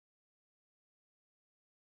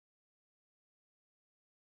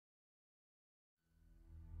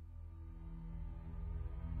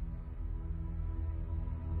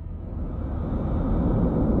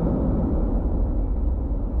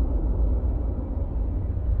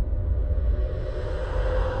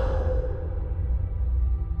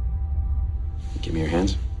Give me your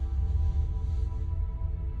hands.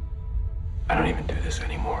 I don't even do this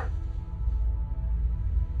anymore.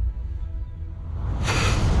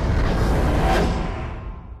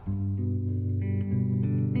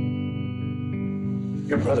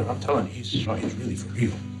 Your brother, I'm telling you, he's really for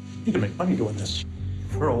real. You can make money doing this.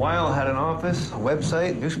 For a while, I had an office, a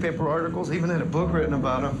website, newspaper articles, even had a book written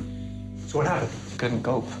about him. So what happened? Couldn't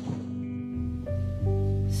cope.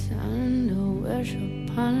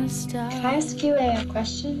 Can I ask you a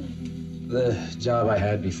question? The job I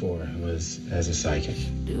had before was as a psychic.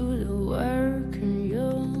 Do the work and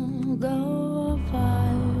you'll go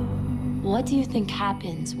far. What do you think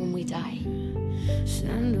happens when we die?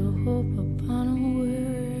 Send a hope upon a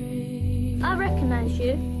wave. I recognize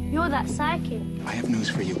you. You're that psychic. I have news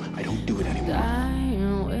for you. I don't do it anymore. Die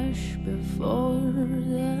and wish before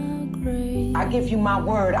the grave. I give you my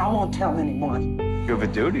word, I won't tell anyone. You have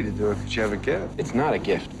a duty to do it because you have a gift. It's not a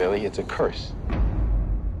gift, Billy. It's a curse.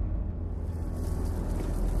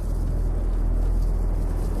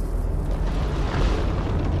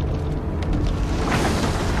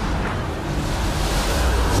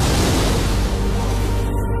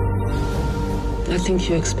 I think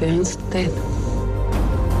you experienced death.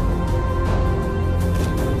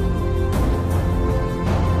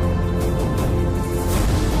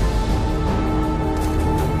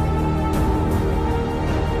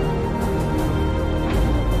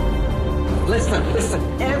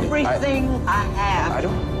 Listen. Everything I have,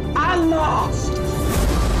 I lost.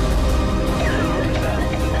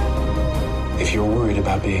 If you're worried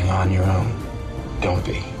about being on your own, don't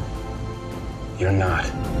be. You're not.